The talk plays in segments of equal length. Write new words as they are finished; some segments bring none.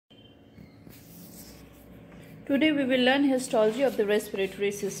Today we will learn histology of the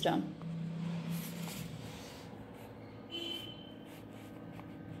respiratory system.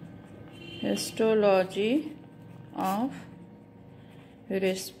 Histology of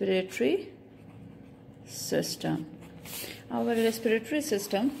respiratory system. Our respiratory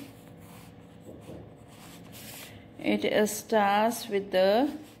system, it starts with the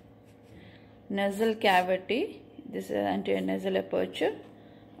nasal cavity. This is anterior nasal aperture,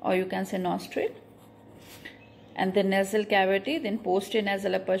 or you can say nostril, and the nasal cavity, then posterior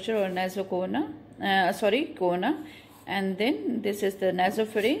nasal aperture or nasocona, corona, and then this is the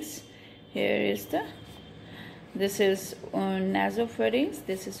nasopharynx. Here is this is nasopharynx,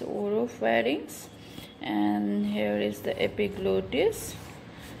 this is oropharynx, and here is the epiglottis.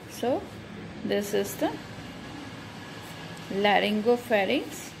 So this is the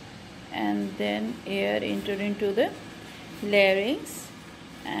laryngopharynx, and then air enter into the larynx,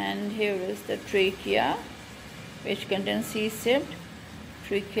 and here is the trachea, which contains C-shaped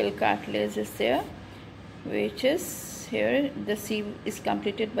tracheal cartilage is there, which is here the C is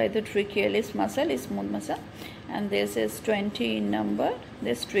completed by the trachealis muscle, is smooth muscle, and this is 20 in number,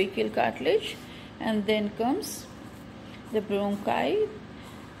 this tracheal cartilage, and then comes the bronchi.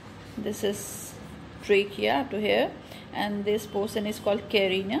 This is trachea up to here, and this portion is called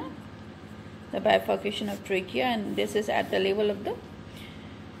carina, the bifurcation of trachea, and this is at the level of the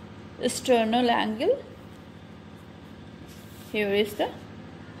sternal angle. Here is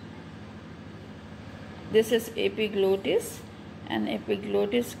this is epiglottis, and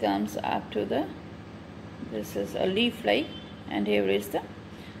epiglottis comes up to this is a leaf like, and here is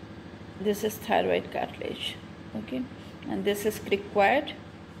this is thyroid cartilage, okay, and this is cricoid.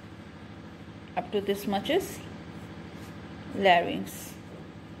 Up to this much is larynx,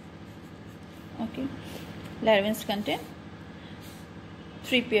 okay. Larynx contain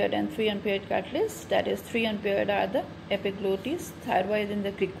 3 paired and 3 unpaired cartilage. That is, 3 unpaired are the epiglottis, thyroid in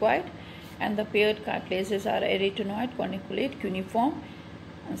the cricoid, and the paired cartilages are arytenoid, corniculate, cuneiform,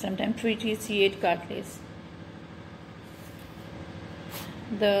 and sometimes 3T-C8 cartilage.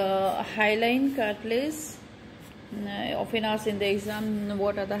 The hyaline cartilage, often asked in the exam,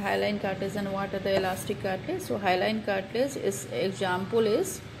 what are the hyaline cartilage and what are the elastic cartilage. So hyaline cartilage is example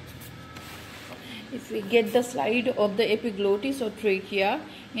is, if we get the slide of the epiglottis or trachea,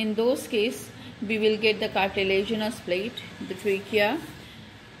 in those cases we will get the cartilaginous plate, the trachea,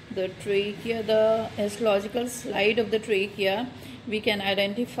 the histological slide of the trachea we can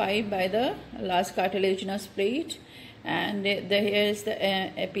identify by the last cartilaginous plate, and here is the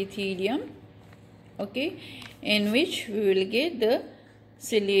epithelium, okay, in which we will get the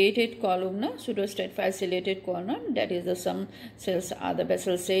ciliated columnar, pseudostratified ciliated columnar. That is, some cells are the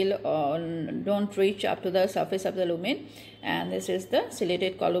basal cell or don't reach up to the surface of the lumen, and this is the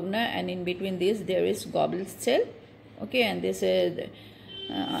ciliated columnar, and in between this there is goblet cell, okay, and this is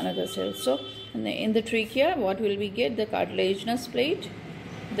another cell. So in the trachea, what will we get? The cartilaginous plate,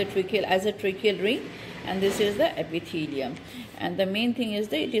 the tracheal as a tracheal ring, and this is the epithelium, and the main thing is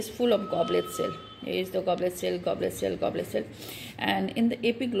that it is full of goblet cell. Here is the goblet cell, goblet cell, goblet cell, and in the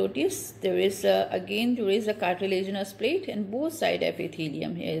epiglottis there is again there is a cartilaginous plate and both side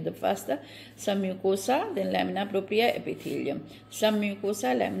epithelium. Here is the first submucosa, then lamina propria epithelium,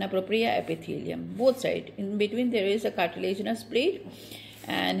 submucosa, lamina propria epithelium, both side. In between there is a cartilaginous plate,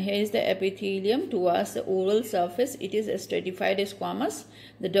 and here is the epithelium towards the oral surface. It is stratified squamous.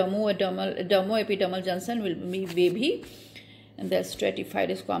 The dermo-epidermal junction will be wavy, and the stratified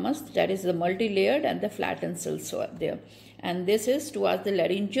squamous, that is the multi-layered, and the flattened cells are there. And this is towards the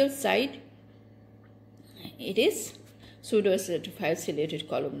laryngeal side, it is pseudostratified ciliated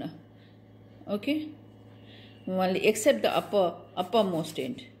columnar, okay, only except the uppermost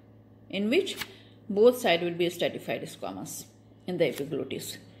end, in which both sides will be stratified squamous in the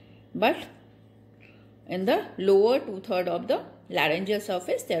epiglottis, but in the lower 2/3 of the laryngeal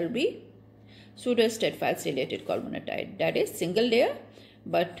surface there will be pseudostratified ciliated columnar-tide, that is single layer,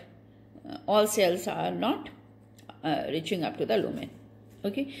 but all cells are not reaching up to the lumen,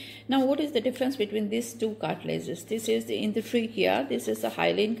 okay. Now what is the difference between these two cartilages? This is in the trachea, this is the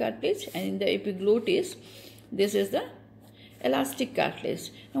hyaline cartilage, and in the epiglottis this is the elastic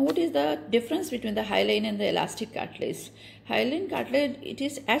cartilage. Now what is the difference between the hyaline and the elastic cartilage? Hyaline cartilage, it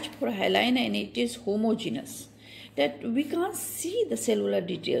is H for hyaline, and it is homogeneous, that we can't see the cellular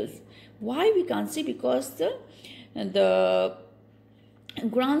details. Why we can't see? Because the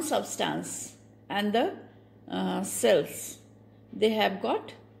ground substance and the cells, they have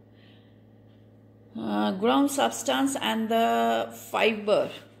got ground substance and the fiber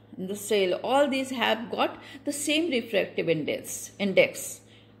in the cell, all these have got the same refractive index.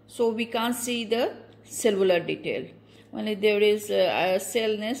 So we can't see the cellular detail. Only there is a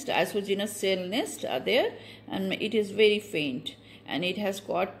cell nest, isogenous cell nest are there, and it is very faint, and it has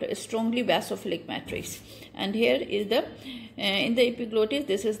got a strongly basophilic matrix. And here is the in the epiglottis,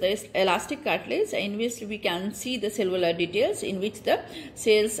 this is the elastic cartilage in which we can see the cellular details in which the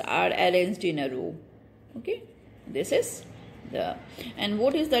cells are arranged in a row. Okay, this is the, and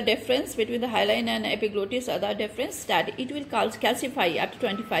what is the difference between the hyaline and epiglottis? Other difference that it will calcify up to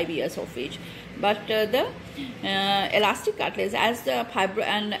 25 years of age, but the elastic cartilage as the fibro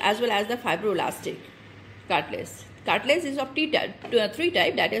and as well as the fibroelastic cartilage. Cartilage is of three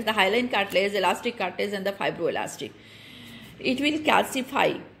types, that is the hyaline cartilage, elastic cartilage, and the fibroelastic. It will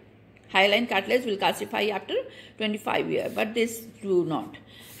calcify. Hyaline cartilage will calcify after 25 years, but this do not,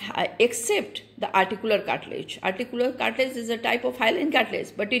 except the articular cartilage. Articular cartilage is a type of hyaline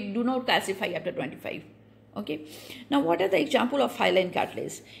cartilage, but it do not calcify after 25. Okay. Now, what are the example of hyaline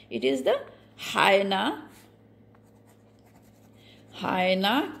cartilage? It is the hyena,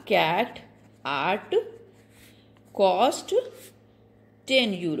 cat, art, cost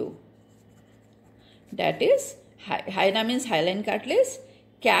 10 euro. That is, hyena means hyaline cartilage,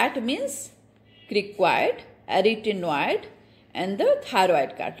 cat means cricoid, arytenoid, and the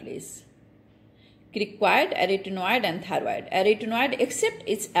thyroid cartilage. Cricoid, arytenoid, and thyroid. Arytenoid except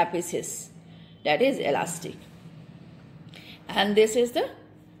its apices, that is elastic. And this is the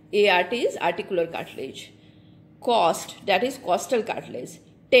ART is articular cartilage. Cost, that is costal cartilage.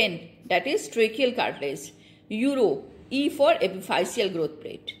 10, that is tracheal cartilage. Euro, E for epiphyseal growth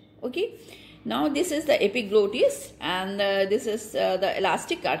plate. Okay. Now this is the epiglottis, and this is the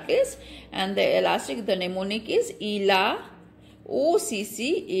elastic cartilage, and the elastic, the mnemonic is ELA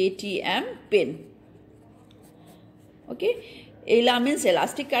OCCATM pin. Okay. ELA means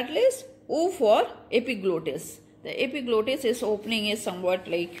elastic cartilage, O for epiglottis. The epiglottis is opening is somewhat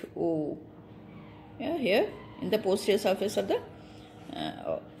like O. Yeah, here in the posterior surface of the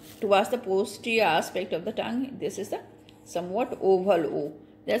towards the posterior aspect of the tongue, this is the somewhat oval O.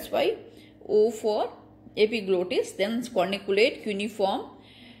 That's why O for epiglottis, then corniculate, cuneiform,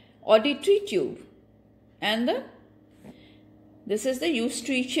 auditory tube, and this is the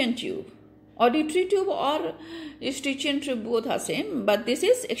eustachian tube. Auditory tube or eustachian tube both are same, but this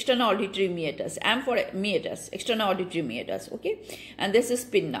is external auditory meatus. M for meatus, external auditory meatus. Okay, and this is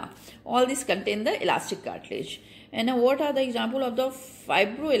pinna. All these contain the elastic cartilage. And now what are the example of the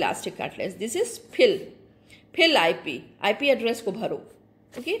fibroelastic cartilage? This is PHIL IP address ko bharo.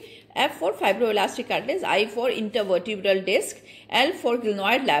 Okay, F for fibroelastic cartilage, I for intervertebral disc, L for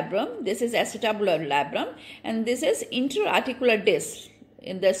glenoid labrum, this is acetabular labrum, and this is interarticular disc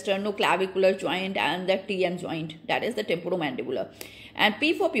in the sternoclavicular joint and the TM joint, that is the temporomandibular, and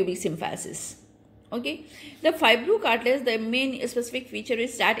P for pubic symphysis. Okay, the fibrocartilage, the main specific feature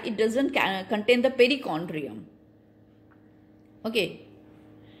is that it doesn't contain the perichondrium. Okay,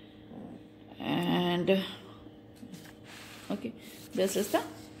 and okay, this is the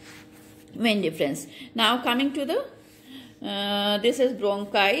main difference. Now coming to the this is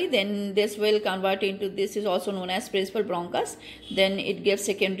bronchi, then this will convert into, this is also known as principal bronchus, then it gives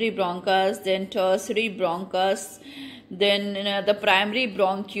secondary bronchus, then tertiary bronchus, then the primary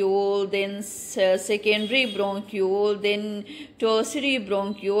bronchiole, then secondary bronchiole, then tertiary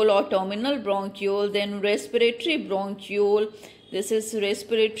bronchiole or terminal bronchiole, then respiratory bronchiole, this is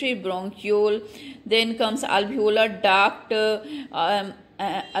respiratory bronchiole, then comes alveolar duct,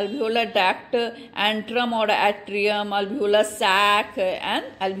 antrum or atrium, alveolar sac, and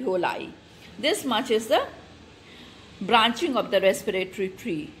alveoli. This much is the branching of the respiratory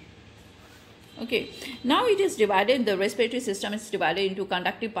tree. Okay, now it is divided, the respiratory system is divided into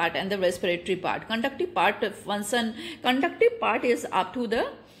conductive part and the respiratory part. Conductive part is up to the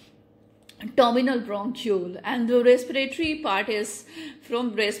terminal bronchiole, and the respiratory part is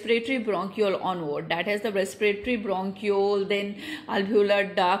from respiratory bronchiole onward, that is the respiratory bronchiole, then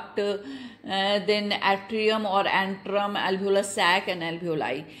alveolar duct, then atrium or antrum, alveolar sac, and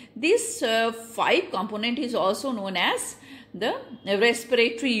alveoli. This 5 component is also known as the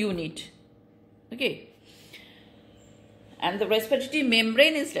respiratory unit. Okay, and the respiratory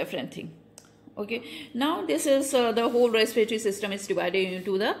membrane is different thing. Okay, now this is the whole respiratory system is divided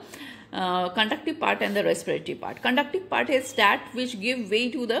into the conductive part and the respiratory part. Conductive part is that which give way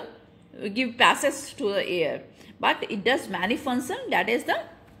to the, give passes to the air, but it does many function, that is the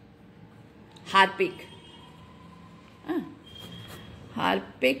harpic.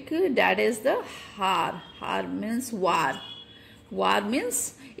 Harpic, that is the har. Har means war. War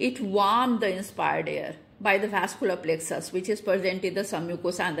means it warm the inspired air by the vascular plexus, which is present in the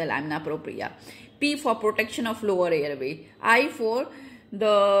submucosa and the lamina propria. P for protection of lower airway. I for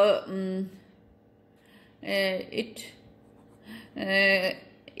the it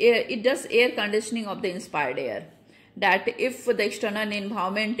does air conditioning of the inspired air. That if the external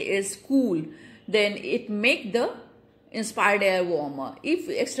environment is cool, then it make the inspired air warmer. If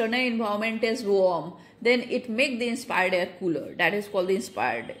external environment is warm, then it make the inspired air cooler. That is called the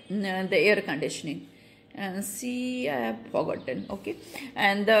the air conditioning. And see, I have forgotten. Okay,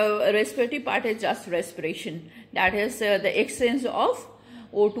 and the respiratory part is just respiration. That is the exchange of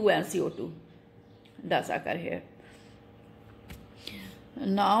O2 and CO2. Does occur here.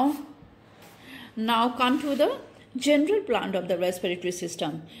 Now come to the general plan of the respiratory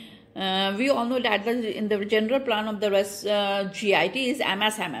system. We all know that in the general plan of the GIT is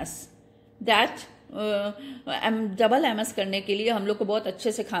MS. That double MS करने के लिए हम लोग को बहुत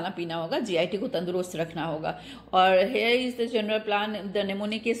अच्छे से खाना पीना होगा, GIT को तंदुरुस्त रखना होगा. और here is the general plan. The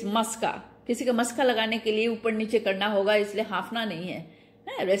mnemonic is मस्का. किसी का मस्का लगाने के लिए ऊपर नीचे करना होगा, इसलिए हाफना नहीं है.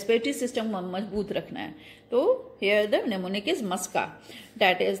 रेस्पिरेटरी सिस्टम मजबूत रखना है. तो here the mnemonic is maska.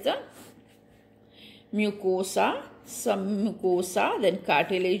 That is the mucosa, submucosa, then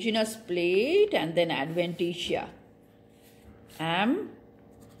cartilaginous plate, and then adventitia. MSCA,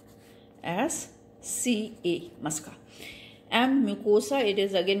 Musca. Mucosa, it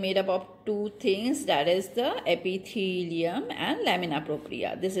is again made up of two things, that is the epithelium and lamina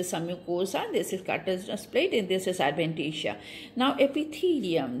propria. This is submucosa, this is cartilaginous plate, and this is adventitia. Now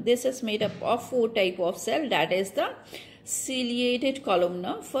epithelium, this is made up of four type of cell, that is the ciliated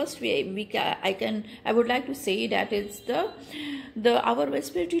columnar. First, I would like to say that it's our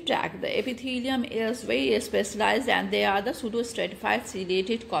respiratory tract. The epithelium is very specialized, and they are the pseudostratified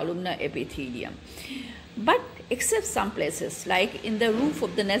ciliated columnar epithelium. But except some places, like in the roof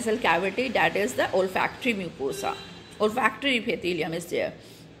of the nasal cavity, that is the olfactory mucosa. Olfactory epithelium is there.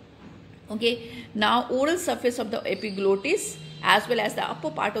 Okay. Now, oral surface of the epiglottis, as well as the upper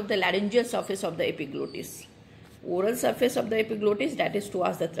part of the laryngeal surface of the epiglottis. Oral surface of the epiglottis, that is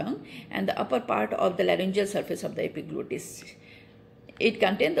towards the tongue, and the upper part of the laryngeal surface of the epiglottis. It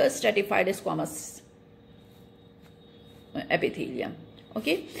contains the stratified squamous epithelium.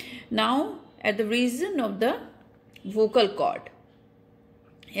 Okay. Now, at the region of the vocal cord,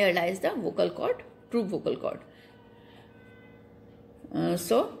 here lies the vocal cord, true vocal cord.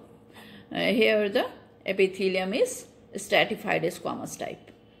 Here the epithelium is stratified squamous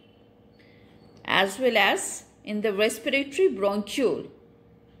type. As well as in the respiratory bronchiole,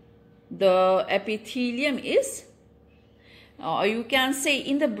 the epithelium is, or you can say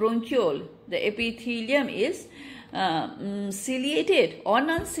in the bronchiole, the epithelium is ciliated or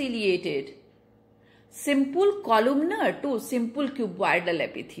non-ciliated, simple columnar to simple cuboidal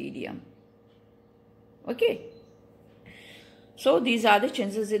epithelium. Okay. So these are the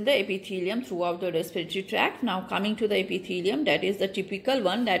changes in the epithelium throughout the respiratory tract. Now coming to the epithelium, that is the typical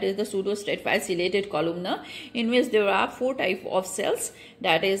one, that is the pseudostratified ciliated columnar, in which there are four types of cells.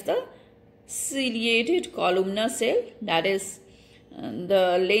 That is the ciliated columnar cell, that is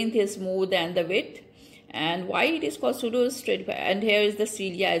the length is more than the width. And why it is called pseudostratified, and here is the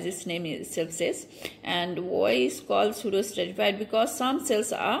cilia as its name itself says. And why is called pseudostratified? Because some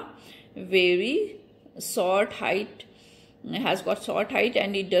cells are very short height, has got short height,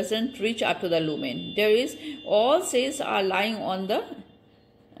 and it doesn't reach up to the lumen. There is, all cells are lying on the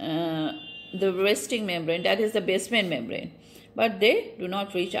resting membrane, that is the basement membrane, but they do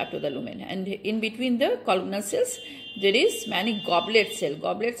not reach up to the lumen. And in between the columnar cells, there is many goblet cell.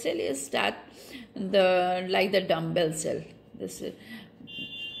 Goblet cell is that like the dumbbell cell. This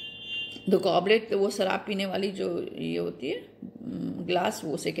the goblet, वो शराब पीने वाली जो ये होती है glass,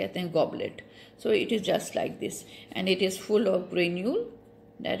 वो से कहते हैं goblet. So it is just like this, and it is full of granule,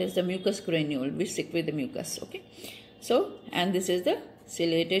 that is the mucus granule which secrete the mucus. Okay. So, and this is the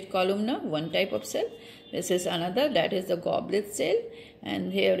ciliated columnar, one type of cell. This is another, that is the goblet cell,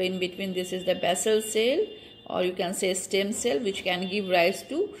 and here in between this is the basal cell, or you can say stem cell, which can give rise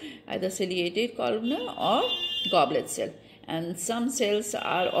to either ciliated columnar or goblet cell. And some cells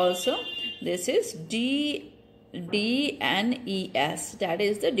are also, this is DNES, that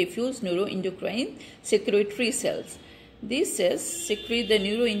is the diffuse neuroendocrine secretory cells. These cells secrete the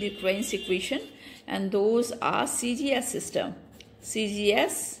neuroendocrine secretion, and those are CGS system,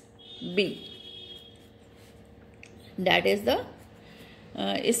 CGS-B. That is the,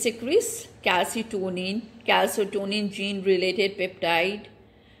 it secretes calcitonin gene related peptide,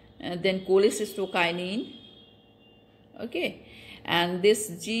 then cholecystokinin. Okay. And this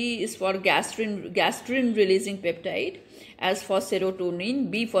G is for gastrin releasing peptide. As for serotonin,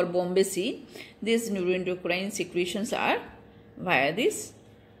 B for bombesin. These neuroendocrine secretions are via this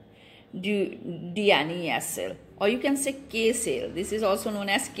DNES cell or you can say K cell. This is also known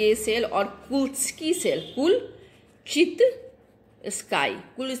as K cell or Kultsky cell. Kulchit sky.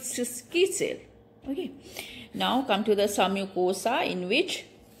 Kultsky cell. Okay. Now come to the submucosa, in which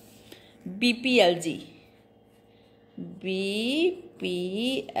BPLG.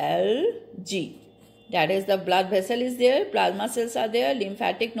 That is, the blood vessel is there, plasma cells are there,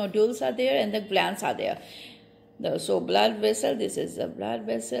 lymphatic nodules are there, and the glands are there. So blood vessel, this is the blood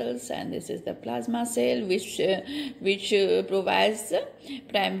vessels, and this is the plasma cell, which provides the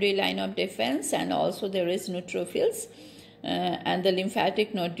primary line of defense, and also there is neutrophils, and the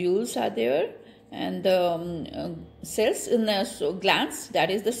lymphatic nodules are there, and the cells in the glands, that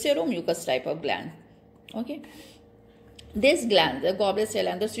is the seromucous type of gland. Okay. This gland, the goblet cell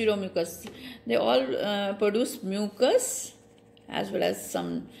and the seromucous, they all produce mucus as well as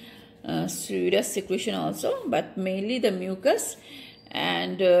some serous secretion also, but mainly the mucus.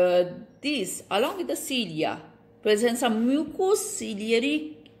 And these, along with the cilia, presents a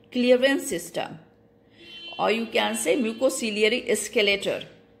mucociliary clearance system, or you can say mucociliary escalator.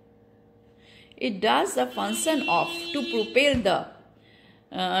 It does the function of to propel the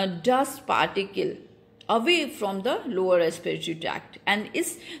dust particle away from the lower respiratory tract, and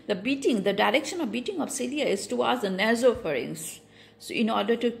is the direction of beating of cilia is towards the nasopharynx, so in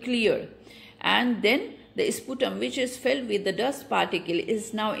order to clear, and then the sputum, which is filled with the dust particle,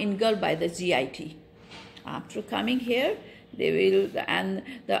 is now engulfed by the GIT. After coming here, they will, and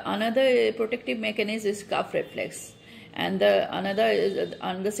the another protective mechanism is cough reflex, and the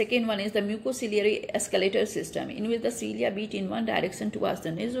second one is the mucociliary escalator system, in which the cilia beat in one direction towards the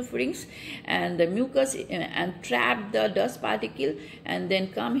nasopharynx, and the mucus and trap the dust particle, and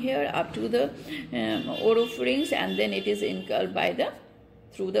then come here up to the oropharynx, and then it is engulfed by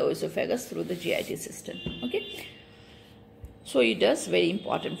through the esophagus, through the GIT system. Okay, so it does very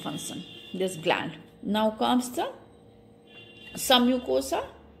important function, this gland. Now comes the submucosa.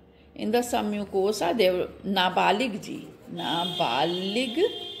 In the submucosa, there were nabalig.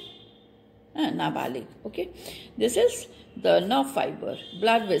 Okay, this is the nerve fiber,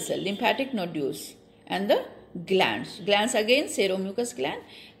 blood vessel, lymphatic nodules, and the glands. Glands again, seromucous gland,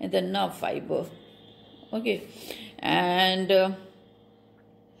 and the nerve fiber. Okay, and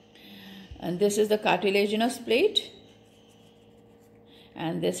this is the cartilaginous plate,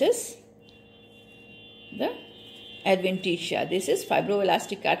 and this is the adventitia. This is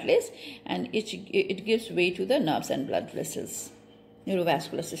fibroelastic cartilage, and it gives way to the nerves and blood vessels,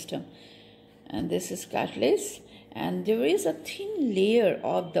 neurovascular system. And this is cartilage, and there is a thin layer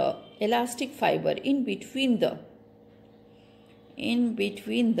of the elastic fiber in between the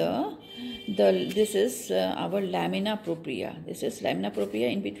this is our lamina propria. This is lamina propria,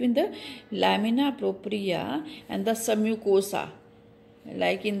 in between the lamina propria and the submucosa.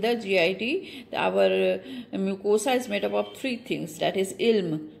 Like in the GIT, our mucosa is made up of three things, that is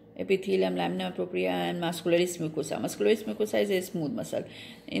ilm, epithelium, lamina propria, and muscularis mucosa. Muscularis mucosa is a smooth muscle.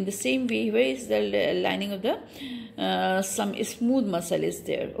 In the same way, where is the lining of the some smooth muscle is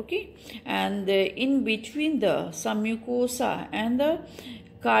there. Okay, and in between the submucosa and the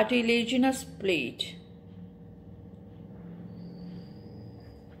cartilaginous plate,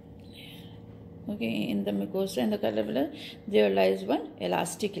 okay, in the mucosa and the cartilage, there lies one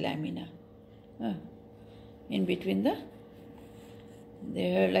elastic lamina. In between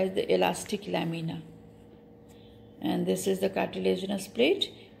there lies the elastic lamina, and this is the cartilaginous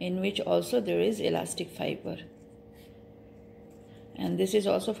plate, in which also there is elastic fiber, and this is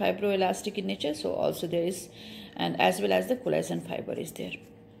also fibroelastic in nature, so also there is, and as well as the collagen fiber is there.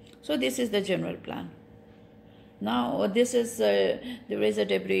 So this is the general plan. Now this is there is a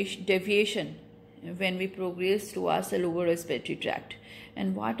deviation when we progress towards the lower respiratory tract.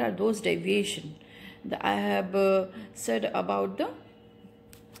 And what are those deviations? I have said about the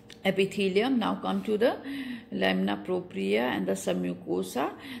epithelium. Now come to the lamina propria and the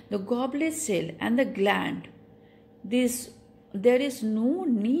submucosa, the goblet cell and the gland. There is no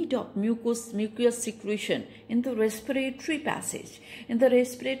need of mucus secretion in the respiratory passage, in the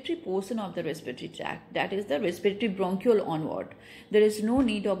respiratory portion of the respiratory tract, that is the respiratory bronchiole onward. There is no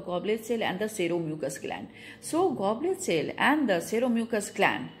need of goblet cell and the seromucous gland. So goblet cell and the seromucous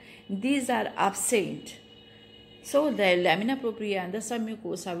gland, these are absent. So the lamina propria and the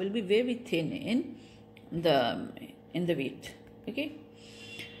submucosa will be very thin in the width. Okay.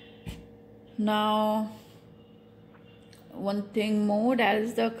 Now one thing more, that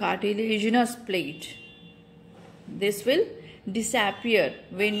is the cartilaginous plate. This will disappear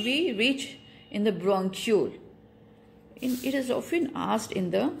when we reach in the bronchiole. It is often asked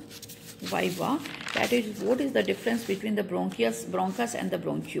in the viva, that is, what is the difference between the bronchus and the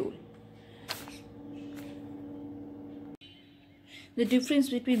bronchiole? the difference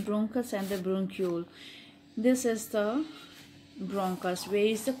between bronchus and the bronchiole. This is the bronchus, where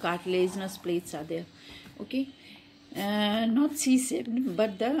is the cartilaginous plates are there. Okay, not C-shaped,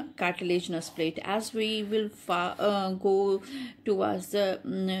 but the cartilaginous plate. As we will go towards the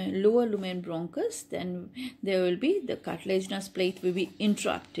lower lumen bronchus, then there will be the cartilaginous plate will be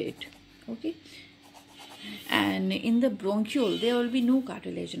interrupted. Okay, and in the bronchiole there will be no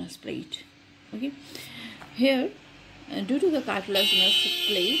cartilaginous plate. Okay, here due to the cartilaginous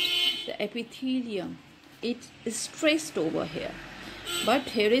plate, the epithelium, it is stressed over here, but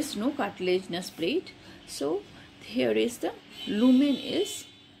here is no cartilaginous plate, so here is the lumen is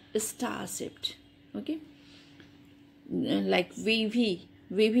star shaped. Okay, like wavy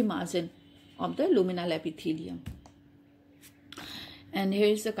margin of the luminal epithelium. And here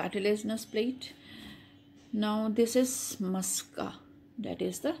is the cartilaginous plate. Now this is musca, that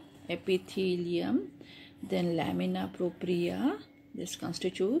is the epithelium. Then lamina propria, this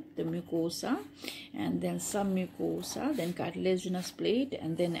constitute the mucosa, and then submucosa, then cartilaginous plate,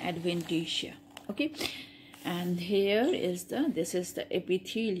 and then adventitia. Okay, and here is this is the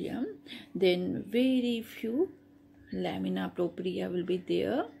epithelium. Then very few lamina propria will be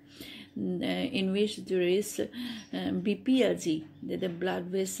there, in which there is BPLG, the blood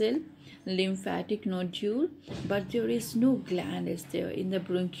vessel, lymphatic nodule, but there is no gland is there in the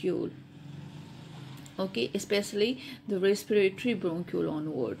bronchiole. Okay, especially the respiratory bronchiole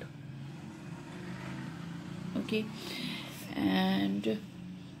onward. Okay, and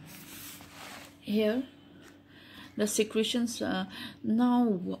here the secretions. Now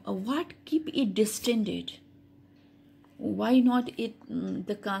what keep it distended? Why not it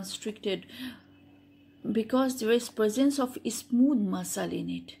the constricted? Because there is presence of smooth muscle in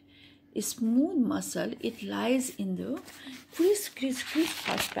it. A smooth muscle, it lies in the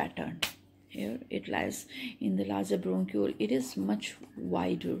criss-cross pattern. Here it lies in the larger bronchiole. It is much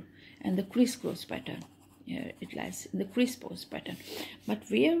wider, and the crisscross pattern. Here it lies in the crisscross pattern. But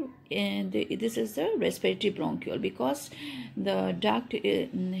where this is the respiratory bronchiole, because the duct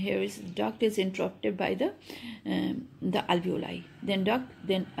duct is interrupted by the alveoli. Then duct,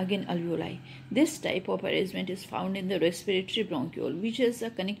 then again alveoli. This type of arrangement is found in the respiratory bronchiole, which is a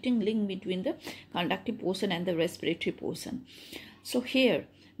connecting link between the conductive portion and the respiratory portion. So here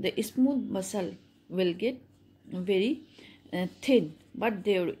the smooth muscle will get very thin, but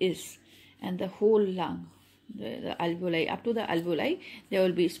there is, and the whole lung, the alveoli, up to the alveoli, there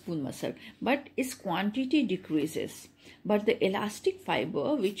will be smooth muscle, but its quantity decreases. But the elastic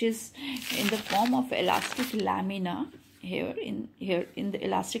fiber, which is in the form of elastic lamina, here in the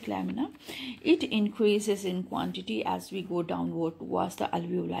elastic lamina, it increases in quantity as we go downward towards the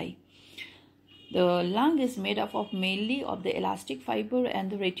alveoli. The lung is made up of mainly of the elastic fiber and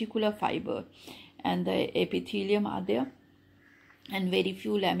the reticular fiber, and the epithelium are there, and very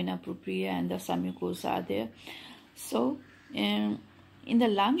few lamina propria and the submucosa are there. So in the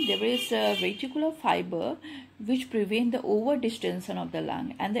lung there is a reticular fiber which prevent the over distension of the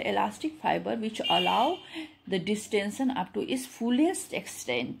lung, and the elastic fiber which allow the distension up to its fullest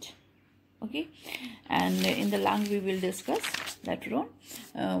extent. Okay, and in the lung we will discuss later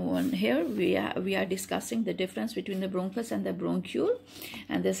on. Here we are discussing the difference between the bronchus and the bronchiole,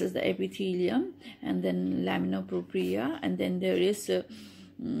 and this is the epithelium, and then lamina propria, and then there is some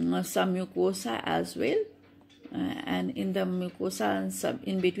mucosa as well, and in the mucosa and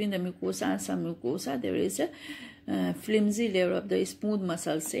in between the mucosa and some mucosa there is a flimsy layer of the smooth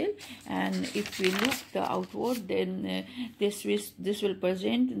muscle cell, and if we look the outward, then this will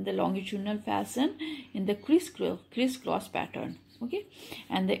present in the longitudinal fashion in the crisscross pattern. Okay,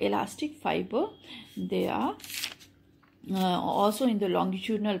 and the elastic fiber, they are also in the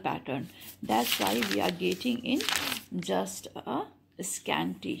longitudinal pattern. That's why we are getting in just a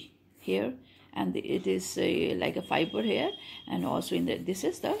scanty here, and it is like a fiber here, and also in the this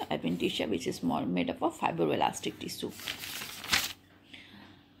is the adventitia, which is more made up of fibroelastic tissue,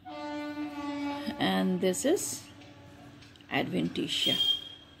 and this is adventitia,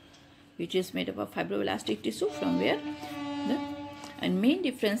 which is made up of fibroelastic tissue, from where and main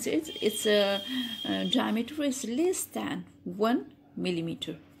difference is its diameter is less than 1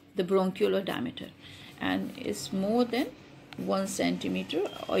 millimeter, the bronchiolar diameter, and it's more than 1 centimeter,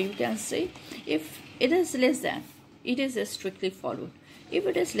 or you can say if it is less than, it is strictly followed. If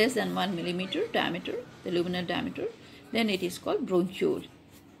it is less than 1 millimeter diameter, the luminal diameter, then it is called bronchiole,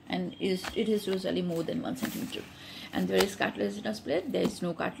 and it is usually more than 1 centimeter. And there is cartilaginous plate, there is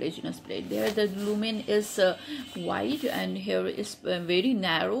no cartilaginous plate. There the lumen is wide, and here is very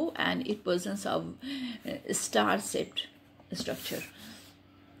narrow, and it presents a star-shaped structure.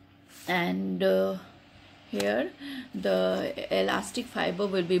 And here the elastic fiber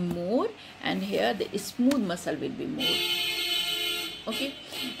will be more, and here the smooth muscle will be more. Okay,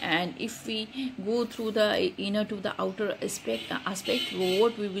 and if we go through the inner to the outer aspect,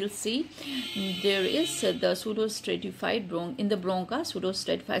 what we will see, there is the pseudostratified in the broncha,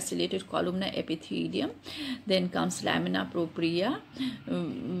 pseudostratified ciliated columnar epithelium. Then comes lamina propria,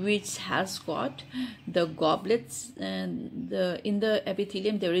 which has got the goblets. In the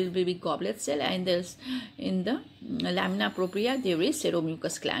epithelium there will be goblet cell, and in the lamina propria there is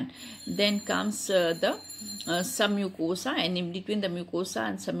seromucous gland. Then comes the submucosa, and in between the mucosa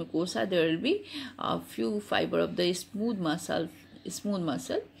and submucosa there will be a few fiber of the smooth muscle.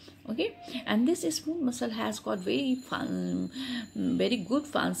 Okay, and this smooth muscle has got very good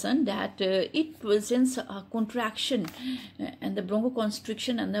function, that it presents a contraction and the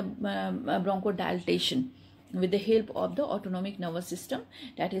bronchoconstriction and the bronchodilation with the help of the autonomic nervous system,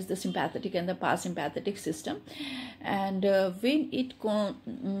 that is the sympathetic and the parasympathetic system. And when it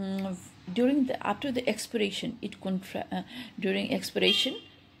after the expiration, during expiration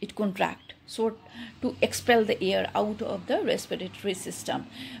it contract, so to expel the air out of the respiratory system.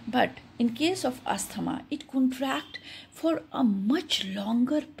 But in case of asthma, it contract for a much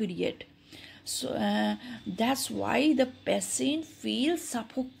longer period. So that's why the patient feels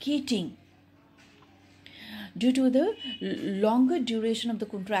suffocating due to the longer duration of the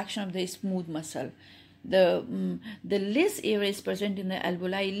contraction of the smooth muscle. The less air is present in the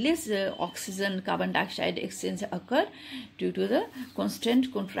alveoli, less oxygen carbon dioxide exchange occur due to the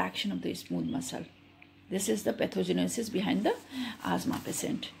constant contraction of the smooth muscle. This is the pathogenesis behind the asthma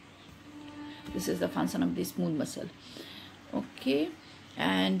patient. This is the function of the smooth muscle. Okay,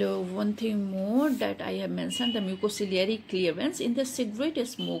 and one thing more that I have mentioned, the mucociliary clearance. In the cigarette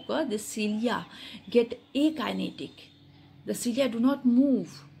smoker, the cilia get akinetic. The cilia do not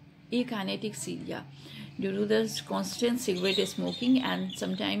move, akinetic cilia, due to the constant cigarette smoking, and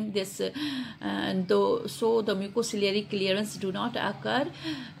sometimes this so the mucociliary clearance do not occur,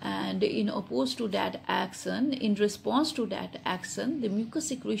 and in opposed to that action, in response to that action, the mucus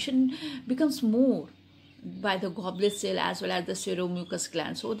secretion becomes more by the goblet cell as well as the seromucous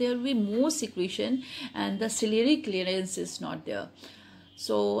gland. So there will be more secretion and the ciliary clearance is not there.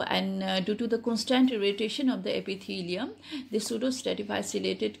 So, and due to the constant irritation of the epithelium, the pseudostratified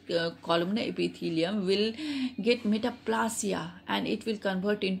ciliated columnar epithelium will get metaplasia, and it will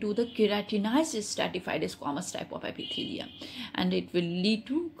convert into the keratinized stratified squamous type of epithelium, and it will lead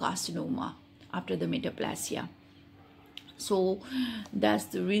to carcinoma after the metaplasia. So that's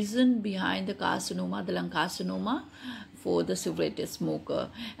the reason behind the carcinoma, the lung carcinoma for the cigarette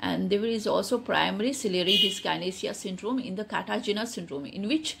smoker. And there is also primary ciliary dyskinesia syndrome in the Cartagena syndrome, in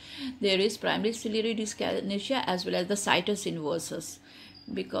which there is primary ciliary dyskinesia as well as the situs inversus,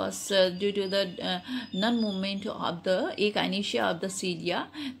 because due to the non-movement of the akinesia of the cilia,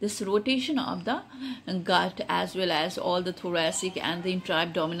 this rotation of the gut as well as all the thoracic and the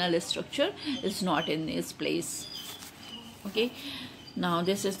intra-abdominal structure is not in its place. Okay, now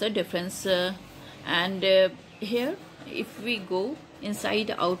this is the difference, and here if we go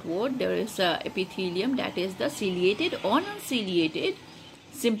inside outward, there is a epithelium, that is the ciliated or non-ciliated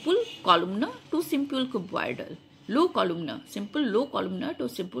simple columnar to simple cuboidal, low columnar, simple low columnar to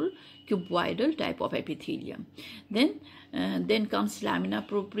simple cuboidal type of epithelium. Then comes lamina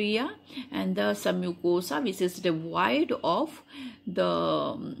propria and the submucosa, which is devoid of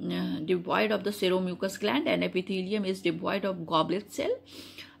the seromucous gland, and epithelium is devoid of goblet cell.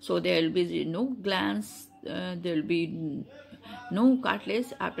 So there will be no glands, there will be no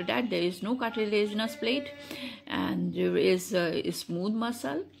cartilage. After that, there is no cartilaginous plate, and there is a smooth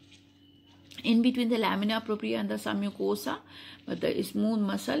muscle in between the lamina propria and the submucosa, but the smooth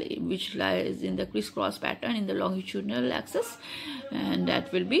muscle which lies in the crisscross pattern in the longitudinal axis, and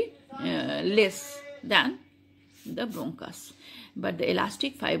that will be less than the bronchus. But the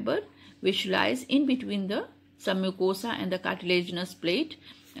elastic fiber which lies in between the submucosa and the cartilaginous plate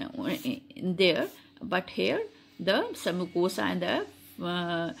there, but here the submucosa and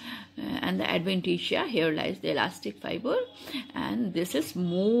the adventitia, here lies the elastic fiber, and this is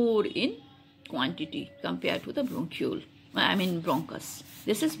more in quantity compared to the bronchule. I mean bronchus.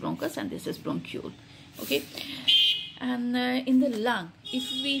 This is bronchus and this is bronchiole. Okay, and in the lung,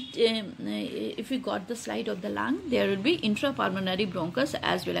 if we got the slide of the lung, there will be intrapulmonary bronchus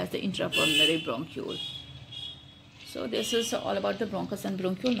as well as the intrapulmonary bronchiole. So this is all about the bronchus and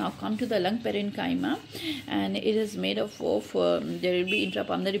bronchiole. Now come to the lung parenchyma, and it is made up of there will be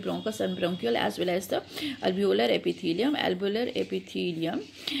intrapulmonary bronchus and bronchiole as well as the alveolar epithelium. Alveolar epithelium,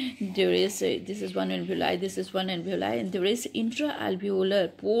 there is this is one alveoli, this is one alveoli, and there is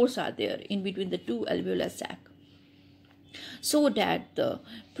intra-alveolar pores are there in between the two alveolar sac, so that the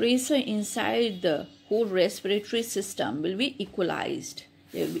pressure inside the whole respiratory system will be equalized.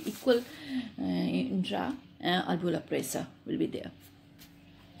 There will be equal intra-alveolar pressure will be there.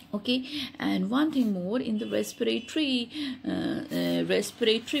 Okay, and one thing more, in the respiratory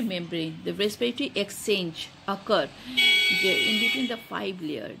membrane, the respiratory exchange occur there in between the 5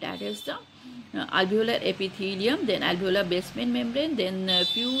 layer, that is the alveolar epithelium, then alveolar basement membrane, then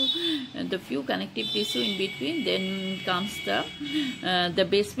the few connective tissue in between, then comes the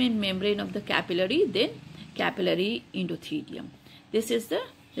basement membrane of the capillary, then capillary endothelium. This is the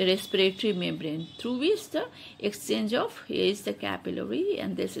respiratory membrane through which the exchange of, here is the capillary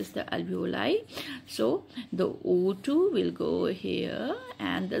and this is the alveoli. So the O2 will go here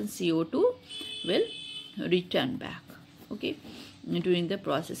and then CO2 will return back, okay, during the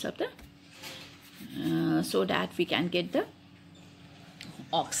process of the so that we can get the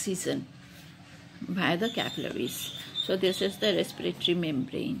oxygen via the capillaries. So this is the respiratory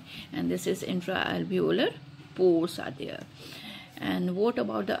membrane and this is intra-alveolar pores are there. And what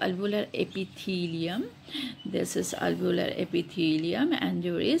about the alveolar epithelium? This is alveolar epithelium, and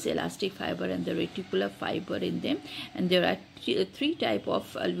there is elastic fiber and the reticular fiber in them, and there are three type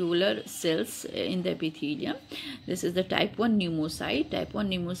of alveolar cells in the epithelium. This is the type 1 pneumocyte. Type 1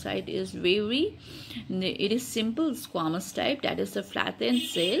 pneumocyte is it is simple squamous type, that is the flattened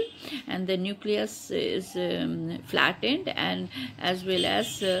cell, and the nucleus is flattened, and as well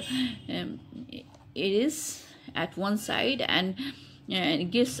as it is at one side, and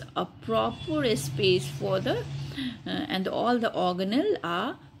it gives a proper space for the and all the organelle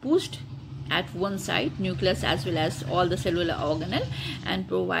are pushed at one side, nucleus as well as all the cellular organelle, and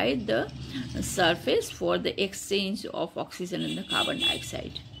provide the surface for the exchange of oxygen and the carbon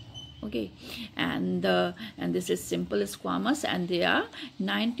dioxide. Okay, and this is simple squamous, and they are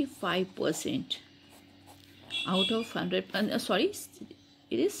 95% out of 100. Sorry,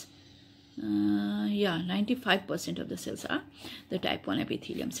 it is 95% of the cells are the type 1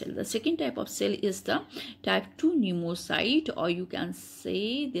 epithelium cell. The second type of cell is the type 2 pneumocyte, or you can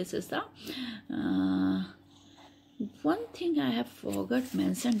say this is the one thing I have forgot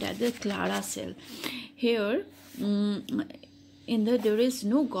mentioned, that the Clara cell. Here there is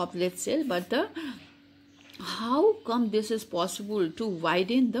no goblet cell, but how come this is possible to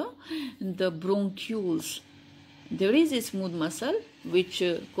widen the bronchioles? There is a smooth muscle which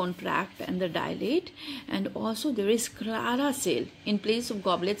contract and dilate, and also there is Clara cell. In place of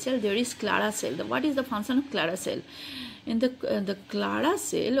goblet cell, there is Clara cell. What is the function of Clara cell? In the Clara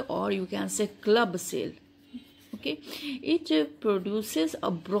cell, or you can say club cell, okay, it produces a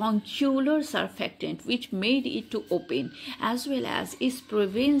bronchiolar surfactant which made it to open, as well as it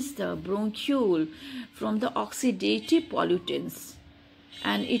prevents the bronchiole from the oxidative pollutants,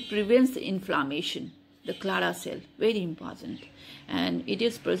 and it prevents the inflammation. The Clara cell, very important, and it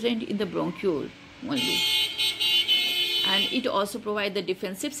is present in the bronchiole only, and it also provides the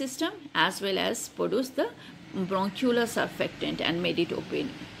defensive system as well as produce the bronchiolar surfactant and made it open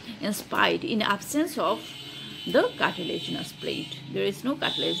in absence of the cartilaginous plate. There is no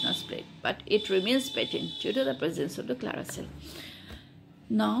cartilaginous plate, but it remains patent due to the presence of the Clara cell.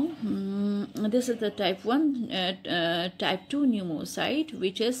 Now this is the type 1 type 2 pneumocyte,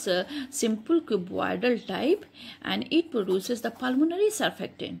 which is a simple cuboidal type, and it produces the pulmonary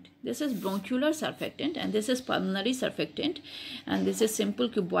surfactant. This is bronchiolar surfactant and this is pulmonary surfactant, and this is simple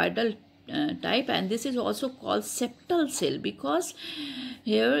cuboidal type, and this is also called septal cell because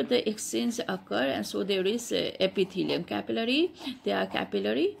here the exchange occur, and so there is epithelium, capillary, they are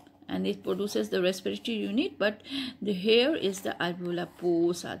capillary, and it produces the respiratory unit, but here is the alveolar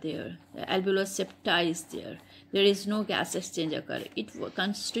pores are there, the alveolar septa is there. There is no gas exchange occur. It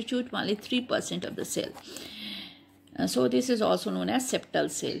constitutes only 3% of the cell. So this is also known as septal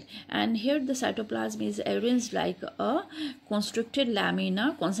cell, and here the cytoplasm is arranged like a constricted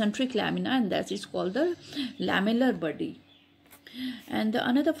lamina, concentric lamina, and that is called the lamellar body. And the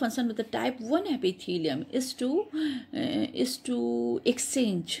another function of the type 1 epithelium is to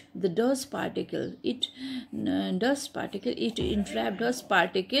exchange the dust particle. It entrap dust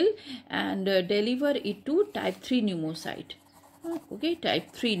particle and deliver it to type 3 pneumocyte. Okay,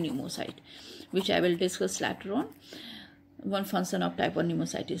 type 3 pneumocyte, which I will discuss later on. One function of type 1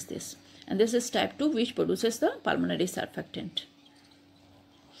 pneumocyte is this, and this is type 2, which produces the pulmonary surfactant.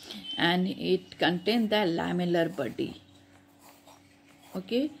 and it contains the lamellar body.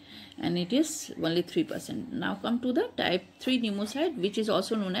 Okay, and it is only 3%. Now come to the type 3 pneumocyte, which is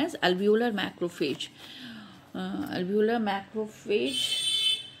also known as alveolar macrophage. Alveolar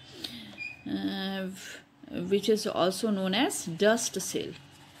macrophage, which is also known as dust cell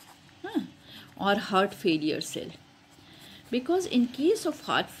or heart failure cell. Because in case of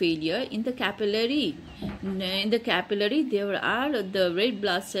heart failure, in the capillary there are the red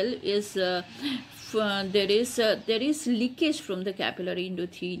blood cell is there is leakage from the capillary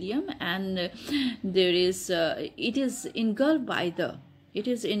endothelium, and it is engulfed by the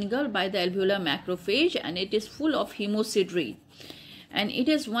alveolar macrophage, and it is full of hemosiderin, and it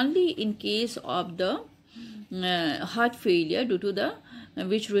is only in case of the heart failure due to the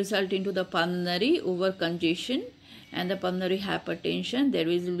which result into the pulmonary overcongestion and the pulmonary hypertension. There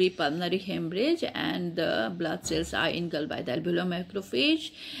will be pulmonary hemorrhage, and the blood cells are engulfed by the alveolar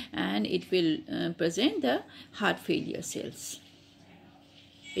macrophage, and it will present the heart failure cells.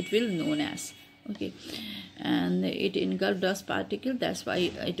 It will known as, okay, and it engulfs dust particle. That's why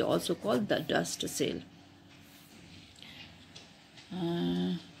it also called the dust cell.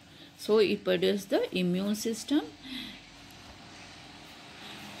 So it produces the immune system.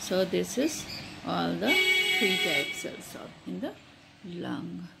 So this is all the 3 type cells are in the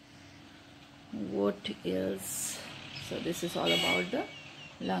lung. What else? So this is all about the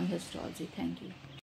lung histology. Thank you.